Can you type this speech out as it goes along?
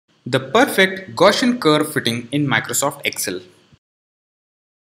The perfect Gaussian curve fitting in Microsoft Excel.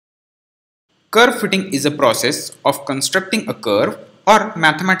 Curve fitting is a process of constructing a curve or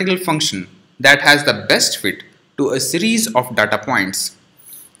mathematical function that has the best fit to a series of data points.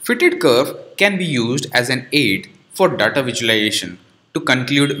 Fitted curve can be used as an aid for data visualization to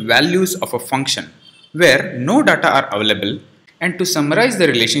conclude values of a function where no data are available and to summarize the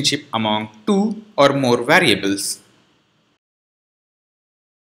relationship among two or more variables.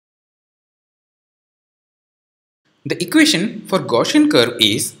 The equation for Gaussian curve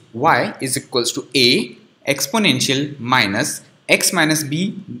is y is equals to a exponential minus x minus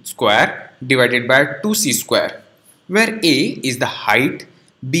b square divided by 2c square, where a is the height,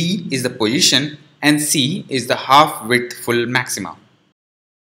 b is the position and c is the half width full maxima.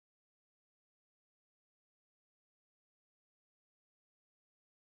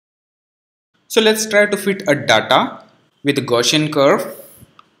 So let's try to fit a data with a Gaussian curve.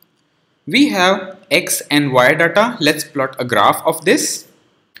 We have x and y data. Let's plot a graph of this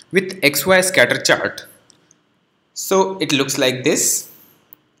with xy scatter chart. So it looks like this.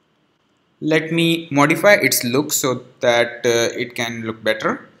 Let me modify its look so that it can look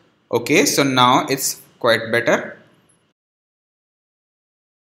better. Okay, so now it's quite better.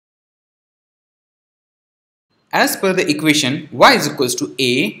 As per the equation, y is equals to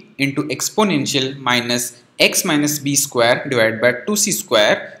a into exponential minus x minus b square divided by 2c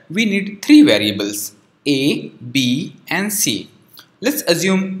square. We need three variables a, b and c. Let's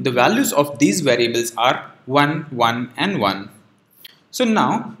assume the values of these variables are 1, 1 and 1. So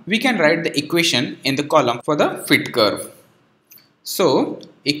now we can write the equation in the column for the fit curve. So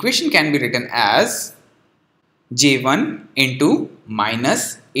equation can be written as j1 into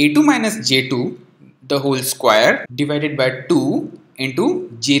minus a2 minus j2 the whole square divided by 2 into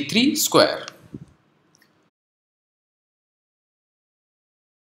j3 square.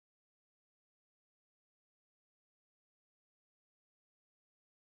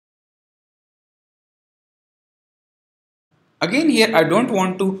 Again here I don't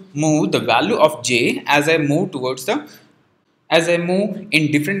want to move the value of j as I move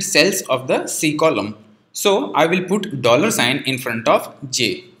in different cells of the C column. So I will put $ in front of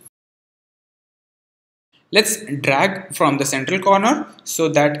j. Let's drag from the central corner so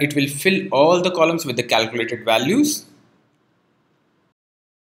that it will fill all the columns with the calculated values.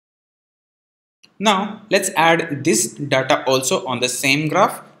 Now let's add this data also on the same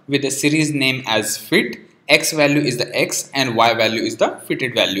graph with the series name as fit. X value is the x and y value is the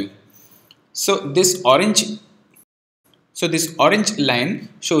fitted value. So this orange line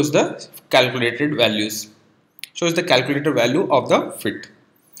shows the calculated values, shows the calculated value of the fit.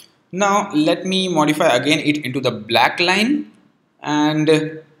 Now let me modify again it into the black line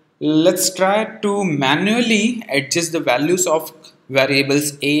and let's try to manually adjust the values of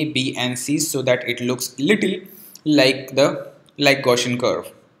variables a, b and c so that it looks little like Gaussian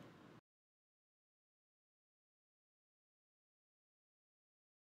curve.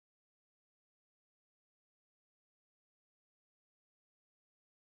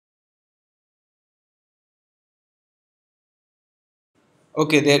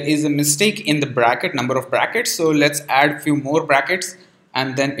 Okay, there is a mistake in the bracket, number of brackets, so let's add few more brackets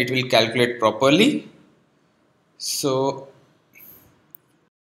and then it will calculate properly. So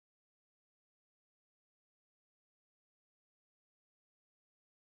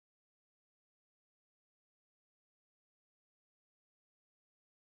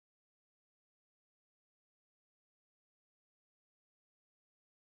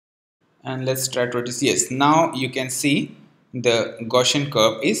and let's try to see. Yes, now you can see the Gaussian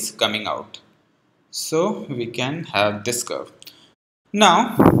curve is coming out. So we can have this curve.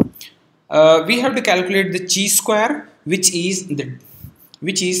 Now we have to calculate the chi square, which is the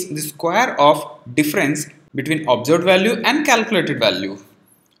square of difference between observed value and calculated value.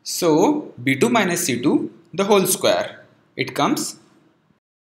 So b2 minus c2 the whole square, it comes.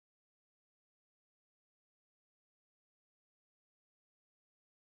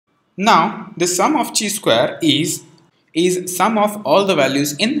 Now the sum of chi square is sum of all the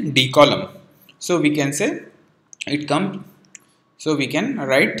values in D column. So we can say it comes, so we can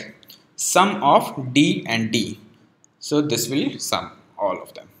write sum of D and D. So this will sum all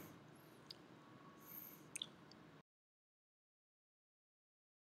of them.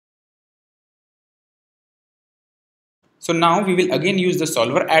 So now we will again use the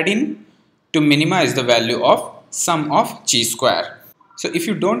solver add-in to minimize the value of sum of chi square. So if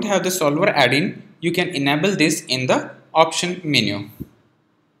you don't have the solver add-in, you can enable this in the option menu.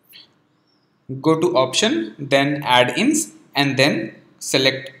 Go to option, then add-ins and then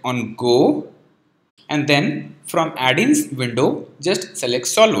select on go and then from add-ins window just select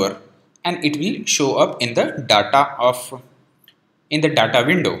solver and it will show up in the data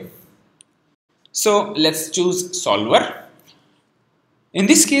window. So let's choose solver. In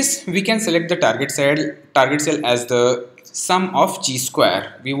this case, we can select the target cell as the sum of chi square.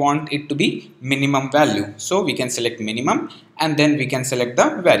 We want it to be minimum value. So we can select minimum and then we can select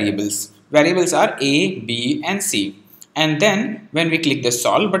the variables. Variables are A, B and C. And then when we click the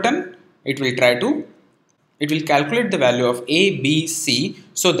solve button, it will calculate the value of A, B, C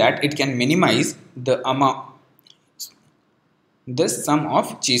so that it can minimize the amount, the sum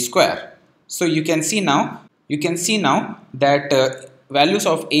of chi square. So you can see now that values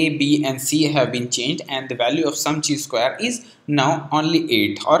of A, B and C have been changed and the value of sum chi square is now only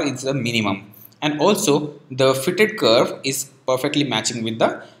 8, or it's the minimum, and also the fitted curve is perfectly matching with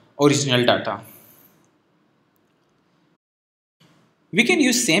the original data. We can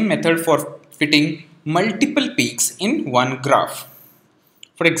use same method for fitting multiple peaks in one graph.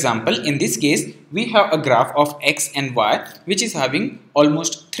 For example, in this case, we have a graph of x and y which is having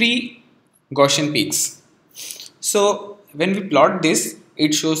almost 3 Gaussian peaks. So when we plot this,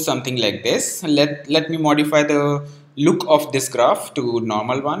 it shows something like this. Let me modify the look of this graph to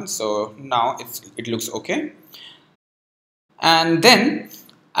normal one. So now it looks okay. And then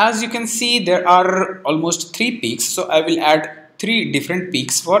as you can see, there are almost 3 peaks. So I will add 3 different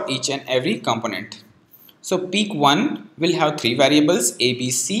peaks for each and every component. So peak 1 will have 3 variables A,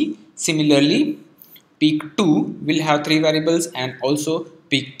 B, C. Similarly, peak 2 will have 3 variables and also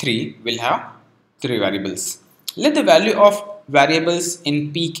peak 3 will have 3 variables. Let the value of variables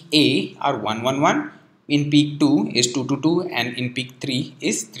in peak A are 1, 1, 1, in peak 2 is 2, 2, 2 and in peak 3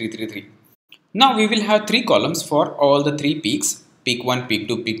 is 3, 3, 3. Now we will have 3 columns for all the 3 peaks, peak 1, peak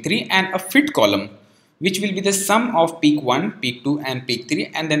 2, peak 3, and a fit column which will be the sum of peak 1, peak 2 and peak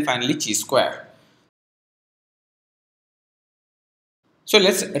 3 and then finally chi square. So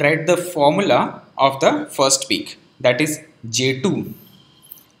let's write the formula of the first peak, that is J2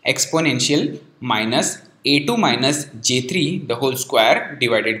 exponential minus A2 minus J3 the whole square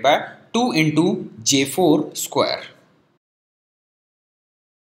divided by 2 into J4 square.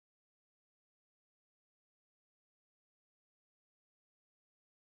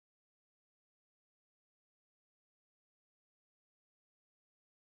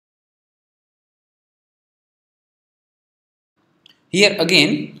 Here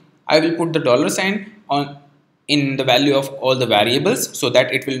again I will put the dollar sign on in the value of all the variables so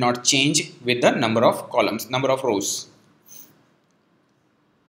that it will not change with the number of columns, number of rows.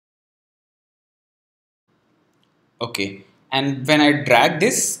 Okay, and when I drag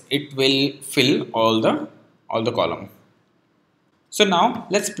this, it will fill all the column. So now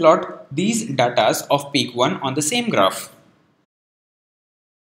let's plot these datas of peak 1 on the same graph.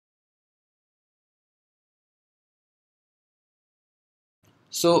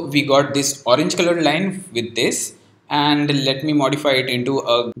 So we got this orange colored line with this, and let me modify it into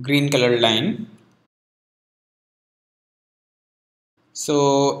a green colored line.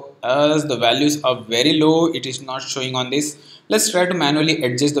 So as the values are very low, it is not showing on this. Let's try to manually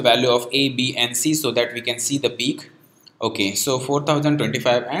adjust the value of A, B and C so that we can see the peak. Okay, so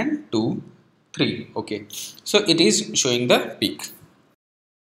 4025 and 2, 3. Okay, so it is showing the peak.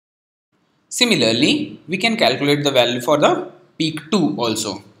 Similarly, we can calculate the value for the peak 2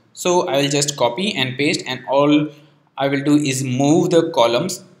 also. So I will just copy and paste, and all I will do is move the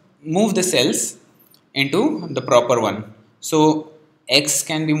columns, move the cells into the proper one. So X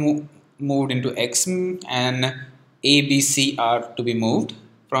can be moved into X and A, B, C are to be moved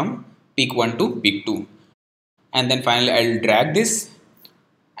from peak 1 to peak 2. And then finally I will drag this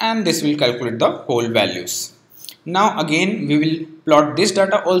and this will calculate the whole values. Now again we will plot this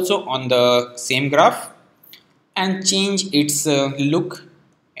data also on the same graph and change its look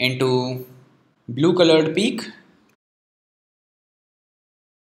into blue colored peak.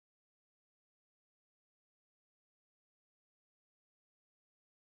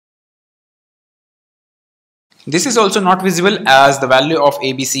 This is also not visible as the value of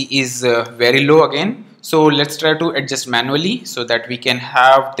ABC is very low again. So let's try to adjust manually so that we can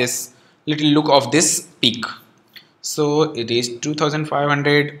have this little look of this peak. So it is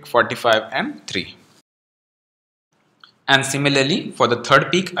 2545 and 3. And similarly for the third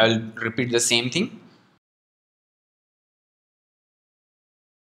peak, I'll repeat the same thing.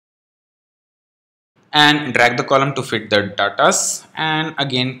 And drag the column to fit the datas and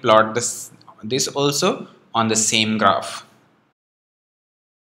again plot this also on the same graph.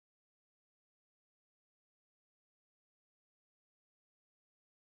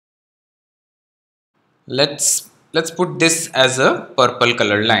 Let's Let's put this as a purple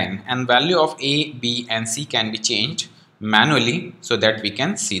color line, and value of A, B and C can be changed manually so that we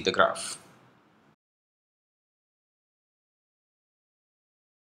can see the graph.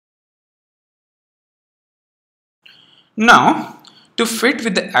 Now, to fit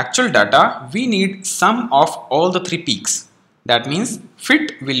with the actual data, we need sum of all the three peaks. That means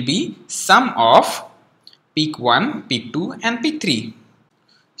fit will be sum of peak 1, peak 2 and peak 3.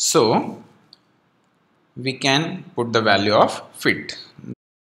 So, we can put the value of fit.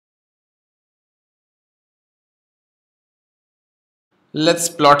 Let's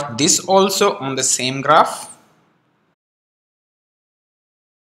plot this also on the same graph.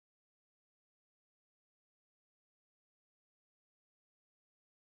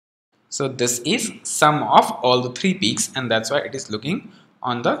 So this is sum of all the three peaks, and that's why it is looking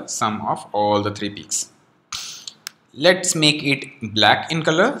on the sum of all the three peaks. Let's make it black in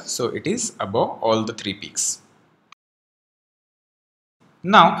color so it is above all the three peaks.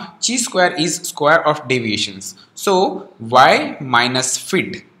 Now chi square is square of deviations. So y minus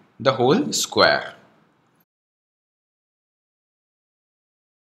fit the whole square.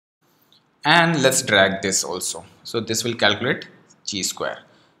 And let's drag this also. So this will calculate chi square.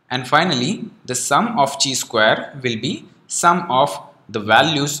 And finally, the sum of chi square will be sum of the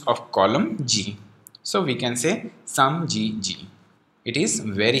values of column G. So we can say sum G. It is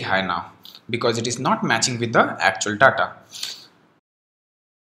very high now because it is not matching with the actual data.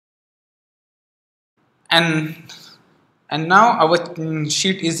 And now our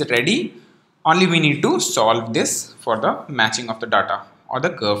sheet is ready. Only we need to solve this for the matching of the data or the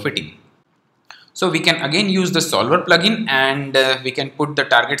curve fitting. So we can again use the solver plugin, and we can put the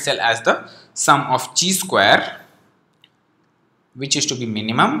target cell as the sum of chi square, which is to be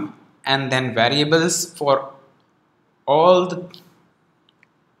minimum, and then variables for all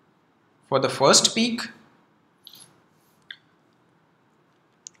for the first peak.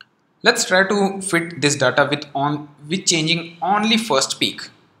 Let's try to fit this data with changing only first peak.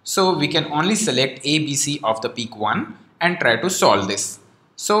 So we can only select A, B, C of the peak 1 and try to solve this.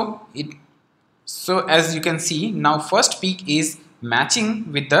 So as you can see, now first peak is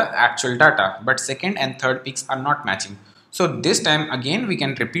matching with the actual data, but second and third peaks are not matching. So this time again we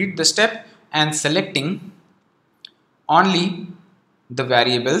can repeat the step and selecting only the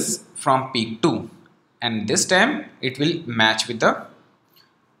variables from peak 2, and this time it will match with the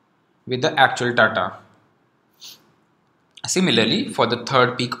actual data. Similarly for the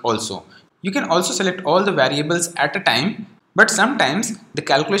third peak also. You can also select all the variables at a time, but sometimes the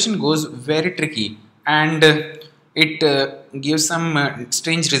calculation goes very tricky and it gives some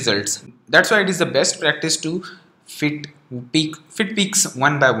strange results. That's why it is the best practice to fit peaks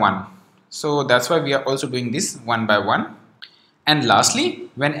one by one. So that's why we are also doing this one by one. And lastly,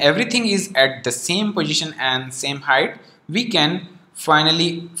 when everything is at the same position and same height, we can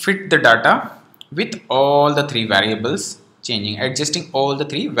finally fit the data with all the three variables, adjusting all the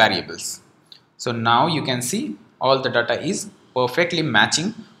three variables. So now you can see all the data is perfectly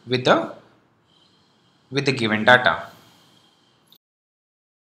matching with the given data.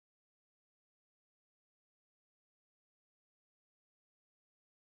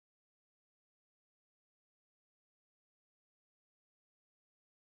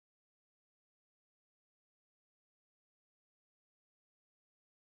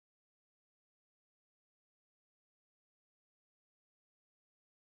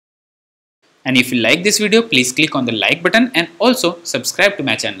 And if you like this video, please click on the like button and also subscribe to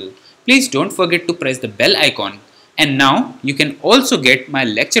my channel. Please don't forget to press the bell icon. And now you can also get my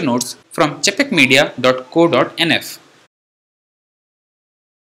lecture notes from chepekmedia.co.nf.